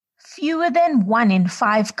Fewer than 1 in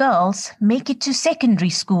 5 girls make it to secondary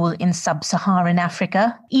school in sub-Saharan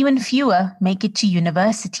Africa. Even fewer make it to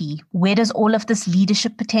university. Where does all of this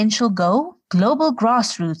leadership potential go? Global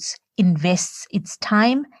Grassroots invests its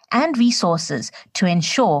time and resources to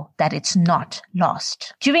ensure that it's not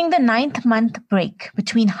lost. During the 9th-month break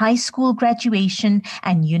between high school graduation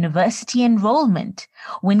and university enrollment,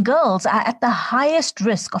 when girls are at the highest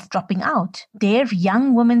risk of dropping out, their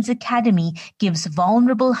Young Women's Academy gives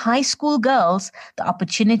vulnerable high school girls the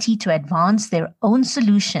opportunity to advance their own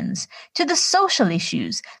solutions to the social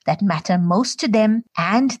issues that matter most to them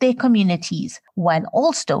and their communities, while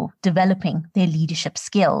also developing their leadership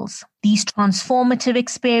skills. These transformative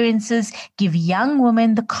experiences give young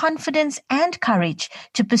women the confidence and courage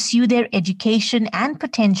to pursue their education and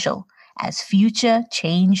potential as future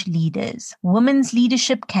change leaders. Women's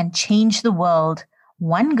leadership can change the world,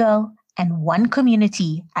 one girl and one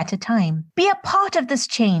community at a time. Be a part of this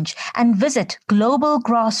change and visit Global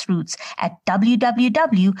Grassroots at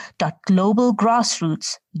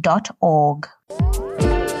www.globalgrassroots.org.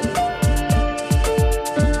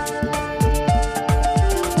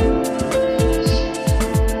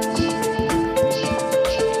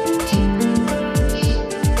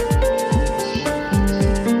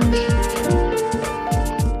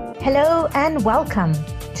 Hello and welcome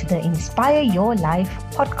to the Inspire Your Life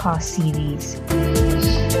podcast series.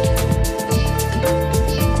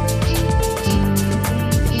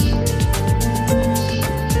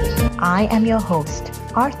 I am your host,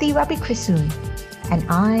 Aarti Ravikrisoon, and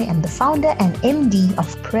I am the founder and MD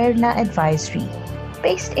of Prerna Advisory,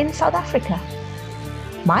 based in South Africa.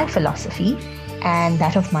 My philosophy, and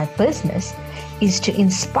that of my business, is to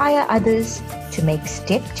inspire others to make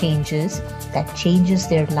step changes that changes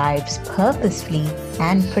their lives purposefully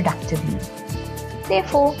and productively.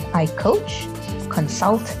 Therefore, I coach,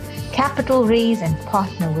 consult, capital raise, and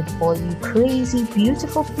partner with all you crazy,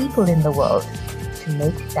 beautiful people in the world to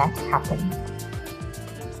make that happen.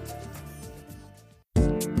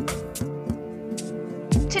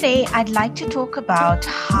 Today, I'd like to talk about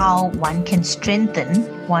how one can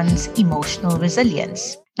strengthen one's emotional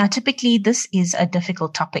resilience. Now, typically, this is a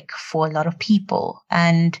difficult topic for a lot of people,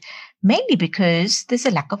 and mainly because there's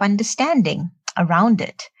a lack of understanding around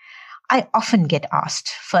it. I often get asked,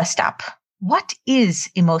 first up, what is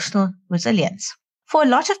emotional resilience? For a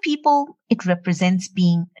lot of people, it represents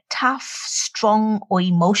being tough, strong, or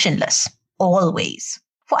emotionless, always.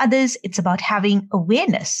 For others, it's about having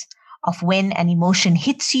awareness of when an emotion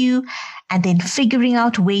hits you and then figuring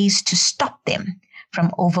out ways to stop them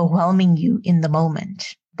from overwhelming you in the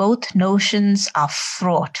moment. Both notions are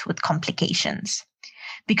fraught with complications,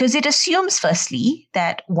 because it assumes, firstly,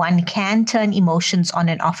 that one can turn emotions on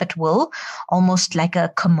and off at will, almost like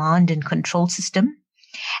a command and control system.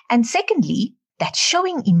 And secondly, that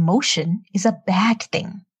showing emotion is a bad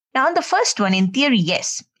thing. Now, on the first one, in theory,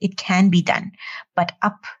 yes, it can be done, but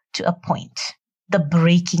up to a point, the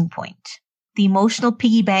breaking point. The emotional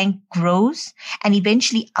piggy bank grows and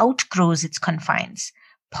eventually outgrows its confines,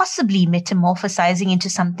 possibly metamorphosizing into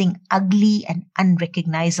something ugly and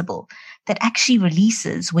unrecognizable that actually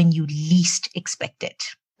releases when you least expect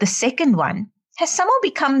it. The second one has somehow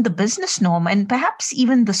become the business norm and perhaps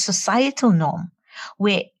even the societal norm,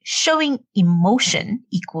 where showing emotion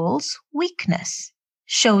equals weakness.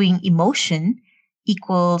 Showing emotion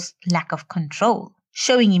equals lack of control.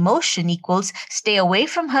 Showing emotion equals stay away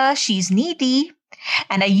from her, she's needy.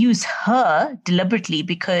 And I use her deliberately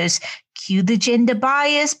because cue the gender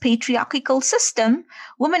bias patriarchal system,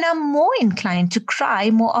 women are more inclined to cry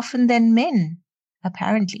more often than men,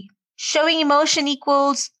 apparently. Showing emotion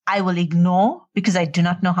equals I will ignore because I do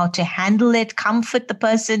not know how to handle it, comfort the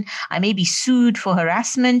person. I may be sued for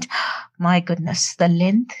harassment. My goodness, the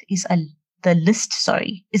list is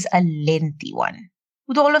a lengthy one.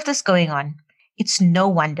 With all of this going on, it's no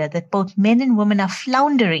wonder that both men and women are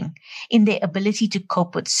floundering in their ability to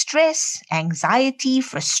cope with stress, anxiety,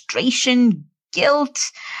 frustration,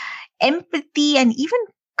 guilt, empathy, and even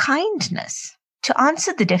kindness. To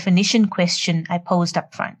answer the definition question I posed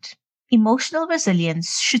up front, emotional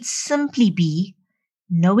resilience should simply be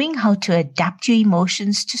knowing how to adapt your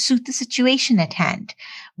emotions to suit the situation at hand,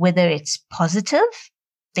 whether it's positive,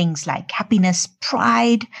 things like happiness,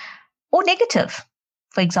 pride, or negative.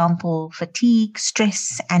 For example, fatigue,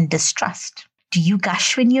 stress, and distrust. Do you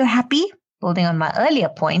gush when you're happy? Building on my earlier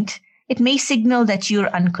point, it may signal that you're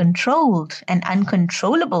uncontrolled and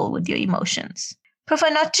uncontrollable with your emotions. Prefer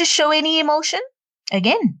not to show any emotion?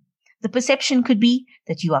 Again, the perception could be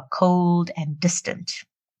that you are cold and distant.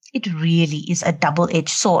 It really is a double-edged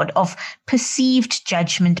sword of perceived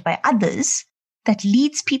judgment by others that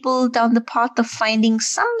leads people down the path of finding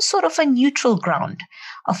some sort of a neutral ground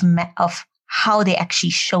of how they actually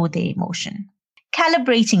show their emotion,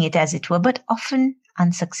 calibrating it as it were, but often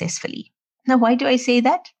unsuccessfully. Now, why do I say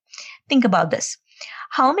that? Think about this.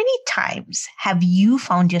 How many times have you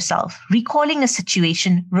found yourself recalling a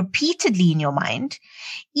situation repeatedly in your mind,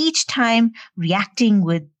 each time reacting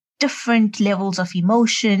with different levels of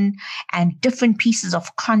emotion and different pieces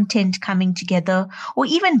of content coming together, or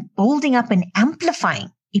even building up and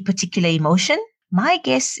amplifying a particular emotion? My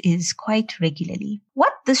guess is quite regularly.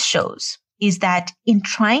 What this shows is that in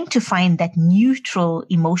trying to find that neutral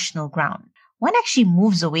emotional ground, one actually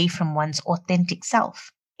moves away from one's authentic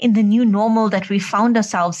self. In the new normal that we found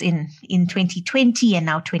ourselves in 2020 and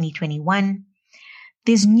now 2021,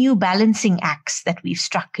 there's new balancing acts that we've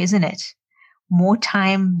struck, isn't it? More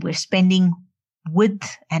time we're spending with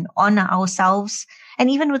and on ourselves and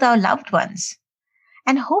even with our loved ones.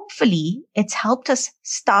 And hopefully it's helped us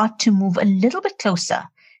start to move a little bit closer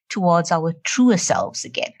towards our truer selves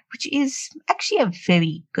again, which is actually a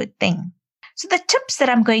very good thing. So the tips that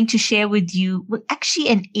I'm going to share with you will actually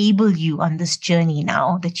enable you on this journey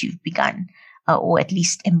now that you've begun or at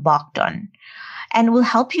least embarked on, and will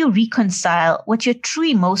help you reconcile what your true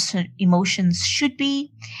emotions should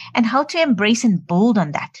be and how to embrace and build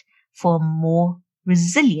on that for a more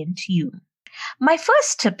resilient you. My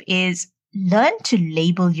first tip is learn to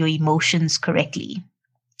label your emotions correctly.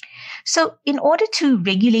 So in order to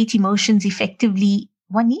regulate emotions effectively,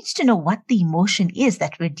 one needs to know what the emotion is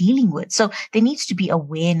that we're dealing with. So there needs to be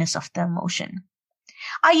awareness of the emotion.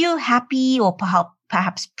 Are you happy or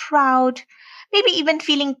perhaps proud? Maybe even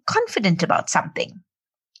feeling confident about something?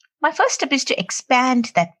 My first step is to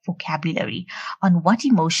expand that vocabulary on what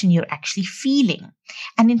emotion you're actually feeling.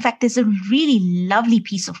 And in fact, there's a really lovely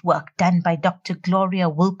piece of work done by Dr. Gloria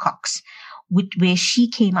Wilcox, where she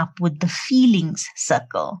came up with the feelings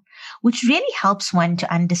circle, which really helps one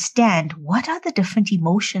to understand what are the different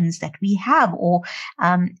emotions that we have or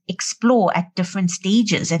explore at different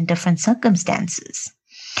stages and different circumstances.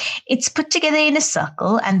 It's put together in a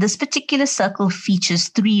circle, and this particular circle features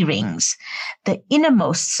 3 rings. The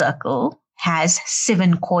innermost circle has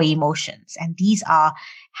 7 core emotions, and these are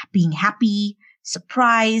being happy,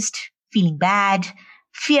 surprised, feeling bad,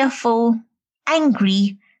 fearful,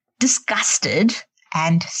 angry, disgusted,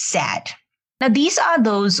 and sad. Now, these are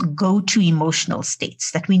those go-to emotional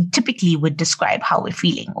states that we typically would describe how we're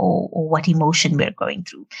feeling or what emotion we're going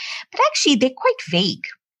through. But actually, they're quite vague.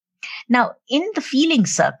 Now, in the feeling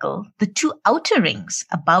circle, the 2 outer rings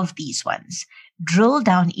above these ones drill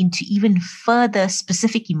down into even further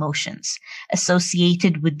specific emotions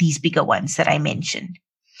associated with these bigger ones that I mentioned.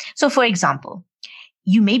 So, for example,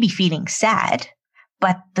 you may be feeling sad,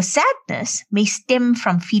 but the sadness may stem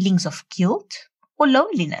from feelings of guilt or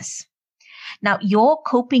loneliness. Now, your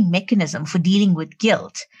coping mechanism for dealing with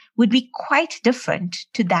guilt would be quite different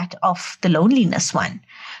to that of the loneliness one.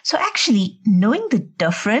 So actually, knowing the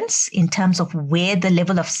difference in terms of where the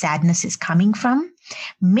level of sadness is coming from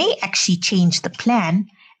may actually change the plan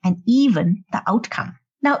and even the outcome.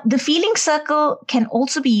 Now, the feeling circle can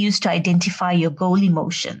also be used to identify your goal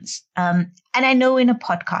emotions. And I know in a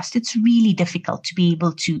podcast, it's really difficult to be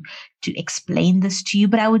able to explain this to you,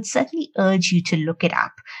 but I would certainly urge you to look it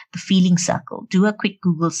up, the feeling circle. Do a quick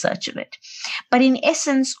Google search of it. But in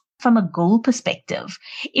essence, from a goal perspective,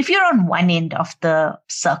 if you're on one end of the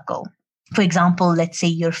circle, for example, let's say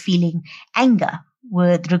you're feeling anger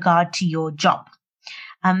with regard to your job.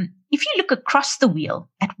 If you look across the wheel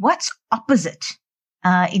at what's opposite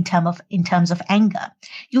in terms of anger,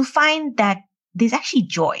 you'll find that there's actually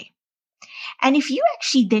joy. And if you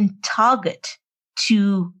actually then target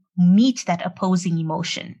to meet that opposing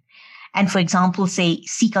emotion, and for example, say,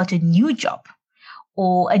 seek out a new job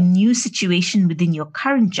or a new situation within your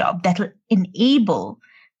current job that will enable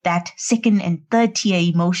that second and third tier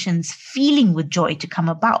emotions feeling with joy to come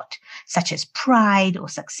about, such as pride or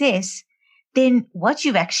success, then what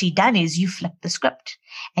you've actually done is you flip the script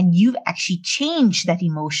and you've actually changed that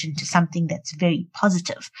emotion to something that's very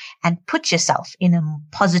positive and put yourself in a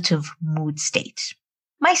positive mood state.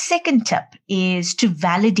 My second tip is to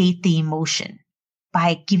validate the emotion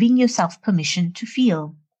by giving yourself permission to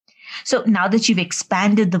feel. So now that you've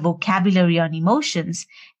expanded the vocabulary on emotions,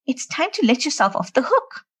 it's time to let yourself off the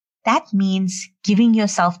hook. That means giving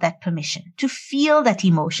yourself that permission to feel that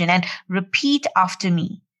emotion and repeat after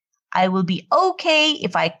me. I will be okay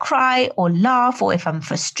if I cry or laugh or if I'm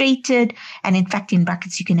frustrated. And in fact, in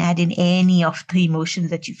brackets, you can add in any of the emotions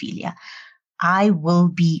that you feel here. I will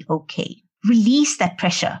be okay. Release that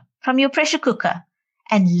pressure from your pressure cooker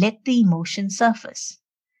and let the emotion surface.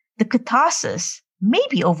 The catharsis may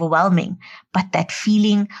be overwhelming, but that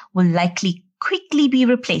feeling will likely quickly be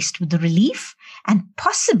replaced with the relief and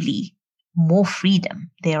possibly more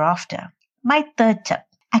freedom thereafter. My third tip,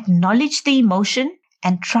 acknowledge the emotion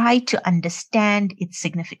and try to understand its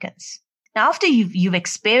significance. Now, after you've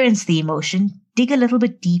experienced the emotion, dig a little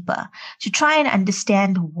bit deeper to try and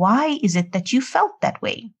understand why is it that you felt that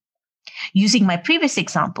way. Using my previous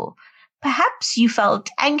example, perhaps you felt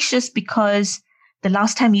anxious because the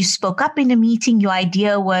last time you spoke up in a meeting, your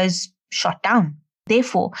idea was shot down.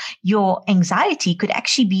 Therefore, your anxiety could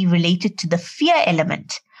actually be related to the fear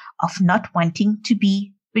element of not wanting to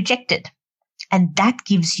be rejected. And that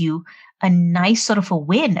gives you a nice sort of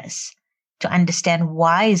awareness to understand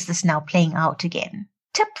why is this now playing out again.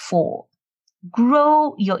 Tip 4,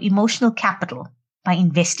 grow your emotional capital by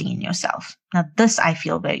investing in yourself. Now, this I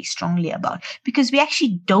feel very strongly about because we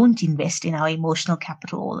actually don't invest in our emotional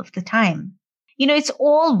capital all of the time. It's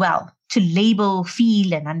all well to label,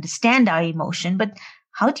 feel, and understand our emotion, but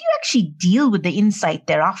how do you actually deal with the insight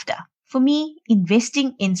thereafter? For me,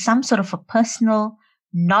 investing in some sort of a personal,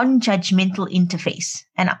 non-judgmental interface,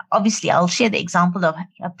 and obviously I'll share the example of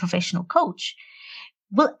a professional coach,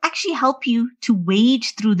 will actually help you to wade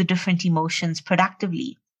through the different emotions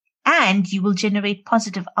productively, and you will generate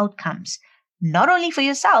positive outcomes, not only for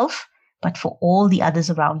yourself, but for all the others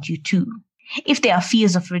around you too. If there are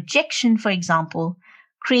fears of rejection, for example,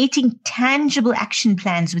 creating tangible action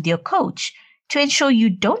plans with your coach to ensure you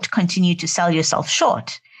don't continue to sell yourself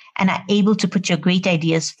short and are able to put your great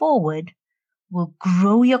ideas forward will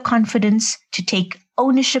grow your confidence to take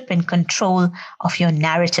ownership and control of your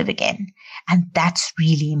narrative again. And that's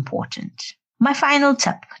really important. My final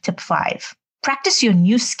tip 5, practice your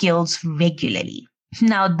new skills regularly.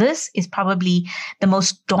 Now, this is probably the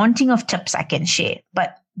most daunting of tips I can share,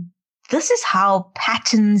 but this is how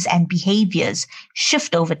patterns and behaviors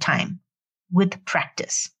shift over time with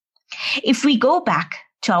practice. If we go back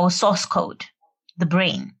to our source code, the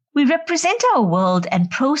brain, we represent our world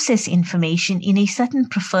and process information in a certain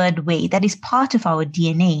preferred way that is part of our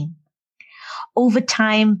DNA. Over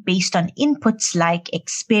time, based on inputs like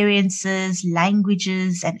experiences,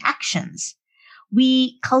 languages, and actions,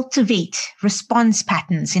 we cultivate response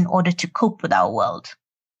patterns in order to cope with our world.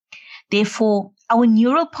 Therefore, our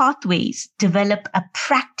neural pathways develop a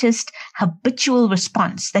practiced, habitual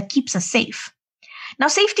response that keeps us safe. Now,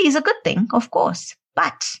 safety is a good thing, of course,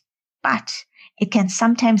 but it can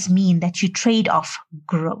sometimes mean that you trade off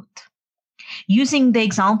growth. Using the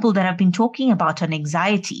example that I've been talking about on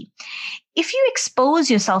anxiety, if you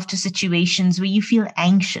expose yourself to situations where you feel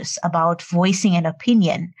anxious about voicing an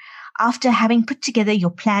opinion after having put together your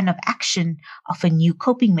plan of action of a new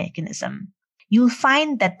coping mechanism, you'll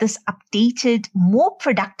find that this updated, more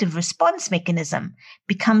productive response mechanism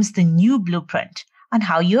becomes the new blueprint on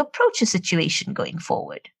how you approach a situation going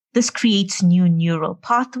forward. This creates new neural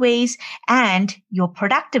pathways and your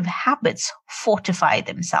productive habits fortify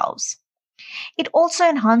themselves. It also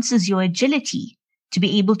enhances your agility to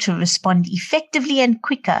be able to respond effectively and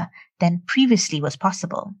quicker than previously was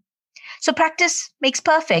possible. So practice makes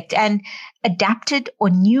perfect, and adapted or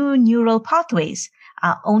new neural pathways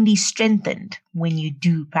are only strengthened when you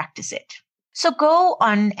do practice it. So go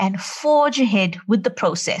on and forge ahead with the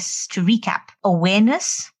process. To recap: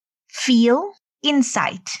 awareness, feel,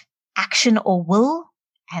 insight, action or will,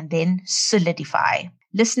 and then solidify.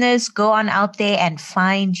 Listeners, go on out there and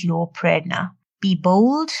find your prerna. Be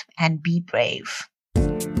bold and be brave.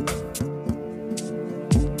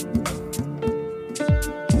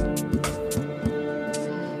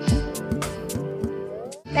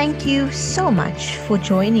 Thank you so much for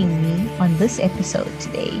joining me on this episode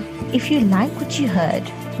today. If you like what you heard,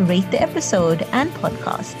 rate the episode and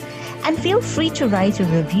podcast, and feel free to write a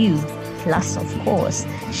review. Plus, of course,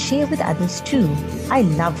 share with others too. I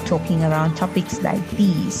love talking around topics like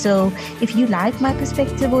these. So if you like my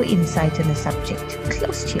perspective or insight on a subject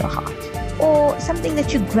close to your heart, or something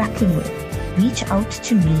that you're grappling with, reach out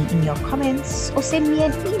to me in your comments or send me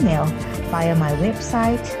an email via my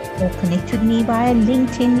website, or connect with me via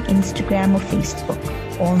LinkedIn, Instagram, or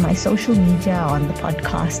Facebook. All my social media are on the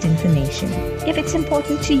podcast information. If it's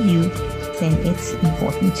important to you, then it's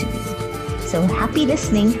important to me. So happy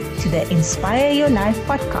listening to the Inspire Your Life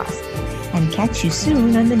podcast, and catch you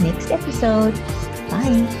soon on the next episode.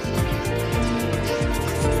 Bye.